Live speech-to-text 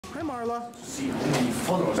Hi, Marla. See how many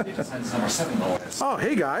followers data science number 7 always. Oh,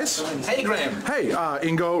 hey, guys. Hey, Graham. Hey,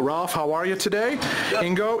 Ingo, Ralf, how are you today? Yep.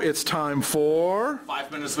 Ingo, it's time for...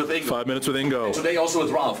 5 minutes with Ingo. 5 minutes with Ingo. And today also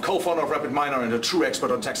with Ralf, co-founder of RapidMiner and a true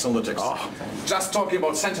expert on text analytics. Oh. Just talking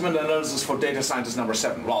about sentiment analysis for data scientist number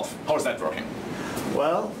 7. Ralf, how's that working?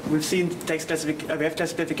 Well, we've seen we have text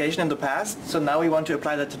classification in the past, so now we want to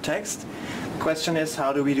apply that to text. The question is,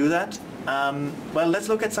 how do we do that? Well, let's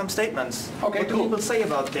look at some statements. Okay, what do cool. people say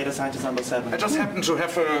about data scientist number 7? I just happen to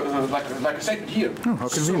have like a statement here. Oh, how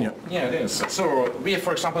convenient. So, yeah, it is. So we have,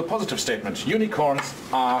 for example, a positive statement. Unicorns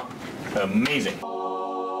are amazing.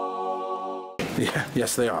 Yeah,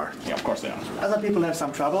 yes, they are. Yeah, of course they are. Other people have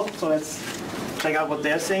some trouble, so let's check out what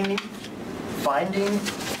they're saying. Finding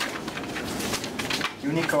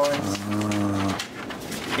unicorns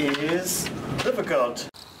is difficult.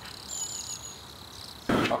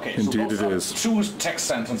 Okay, Indeed so it is. Two text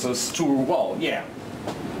sentences to, well, yeah,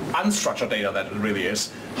 unstructured data that it really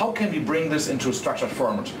is. How can we bring this into a structured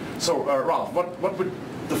format? So, Ralf, what would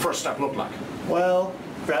the first step look like? Well,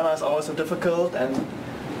 grammar is always so difficult, and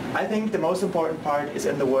I think the most important part is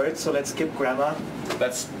in the words, so let's skip grammar.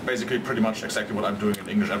 That's basically pretty much exactly what I'm doing in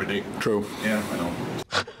English every day. True. Yeah, I know.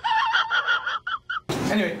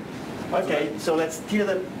 Anyway. Okay, so let's tear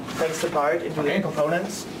the text apart into the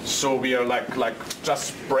components. So we are like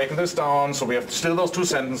just breaking this down. So we have still those two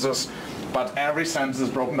sentences, but every sentence is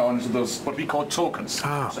broken down into those what we call tokens.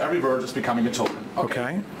 Ah. So every word is becoming a token.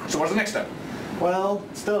 Okay. So what's the next step? Well,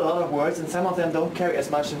 still a lot of words, and some of them don't carry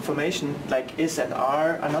as much information, like is and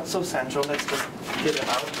are not so central. Let's just get them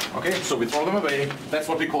out. Okay, so we throw them away. That's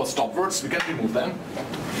what we call stop words. We can remove them.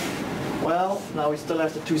 Well, now we still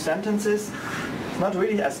have the two sentences. Not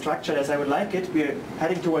really as structured as I would like it. We're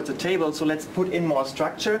heading towards a table, so let's put in more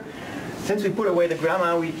structure. Since we put away the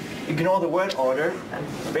grammar, we ignore the word order and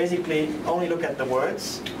basically only look at the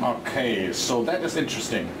words. Okay, so that is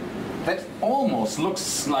interesting. That almost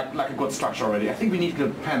looks like a good structure already. I think we need a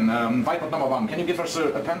pen. Whiteboard number 1. Can you give us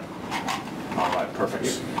a pen? All right, perfect.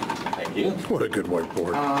 Thank you. What a good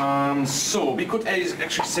whiteboard. So we could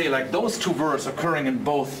actually say like those two words occurring in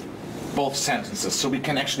both sentences. So we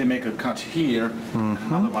can actually make a cut here,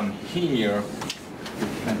 another one here,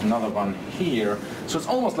 and another one here. So it's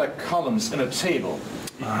almost like columns in a table.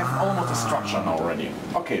 You have almost a structure now already.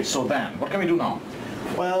 Okay, so then, what can we do now?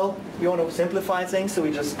 Well, we want to simplify things, so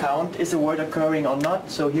we just count, is a word occurring or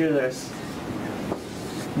not? So here there's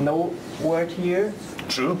no word here.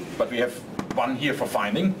 True, but we have one here for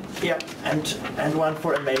finding. Yeah, and one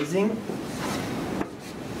for amazing.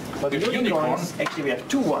 But the unicorns, actually we have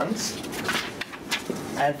two ones.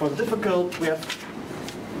 And for difficult, we have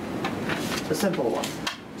a simple one.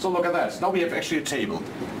 So look at that. Now we have actually a table.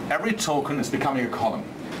 Every token is becoming a column.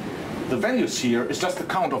 The values here is just the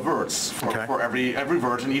count of words for every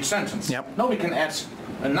word in each sentence. Yep. Now we can add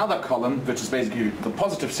another column, which is basically the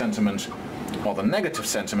positive sentiment or the negative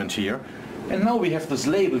sentiment here. And now we have this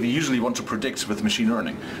label we usually want to predict with machine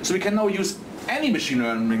learning. So we can now use any machine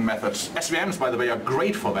learning methods. SVMs, by the way, are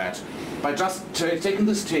great for that. By just taking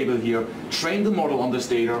this table here, train the model on this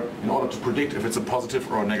data in order to predict if it's a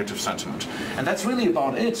positive or a negative sentiment. And that's really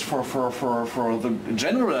about it for the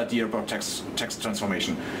general idea about text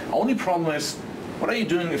transformation. Only problem is, what are you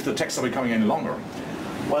doing if the texts are becoming any longer?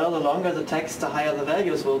 Well, the longer the text, the higher the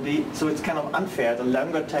values will be, so it's kind of unfair. The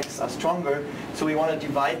longer texts are stronger, so we want to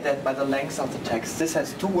divide that by the length of the text. This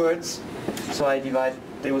has 2 words, so I divide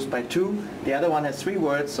those by 2. The other one has 3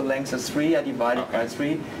 words, so length is 3, I divide it by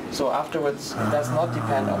 3. So afterwards, it does not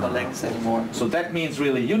depend on the length anymore. So that means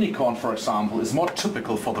really unicorn, for example, is more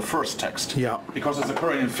typical for the first text. Yeah. Because it's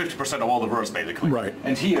occurring in 50% of all the words, basically. Right.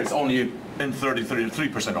 And here it's only in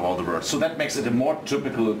 33% of all the words. So that makes it a more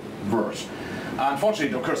typical word.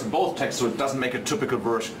 Unfortunately, it occurs in both texts, so it doesn't make a typical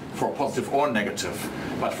word for positive or negative.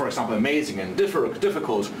 But for example, amazing and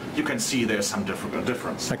difficult, you can see there's some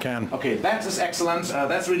difference. I can. Okay, that is excellent.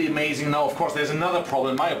 That's really amazing. Now, of course, there's another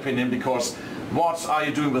problem, in my opinion, because what are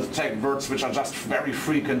you doing with tag words which are just very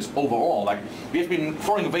frequent overall? Like, we have been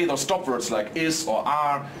throwing away those stop words like is or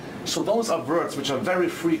are. So those are words which are very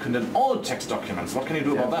frequent in all text documents. What can you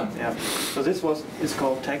do about them? Yeah. So this is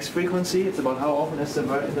called text frequency. It's about how often is the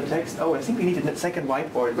word in the text. Oh, I think we need a second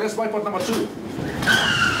whiteboard. Where's whiteboard number 2? Here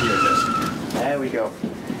it is. There we go.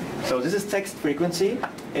 So this is text frequency.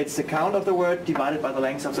 It's the count of the word divided by the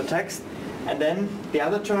length of the text. And then the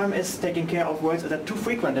other term is taking care of words that are too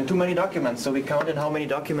frequent in too many documents. So we count in how many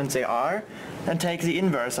documents they are and take the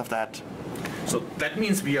inverse of that. So that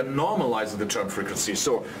means we are normalizing the term frequency.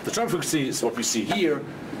 So the term frequency is what we see here,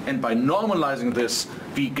 and by normalizing this,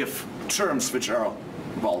 we give terms which are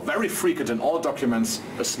well, very frequent in all documents,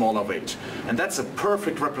 a smaller weight. And that's a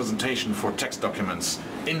perfect representation for text documents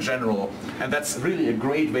in general. And that's really a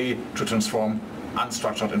great way to transform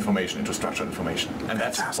unstructured information into structured information. And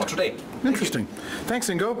that's for today. Interesting. Thanks,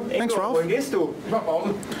 Ingo. Thanks, Ralf. Wohin gehst du?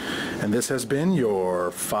 And this has been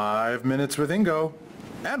your 5 Minutes with Ingo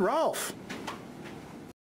and Ralf.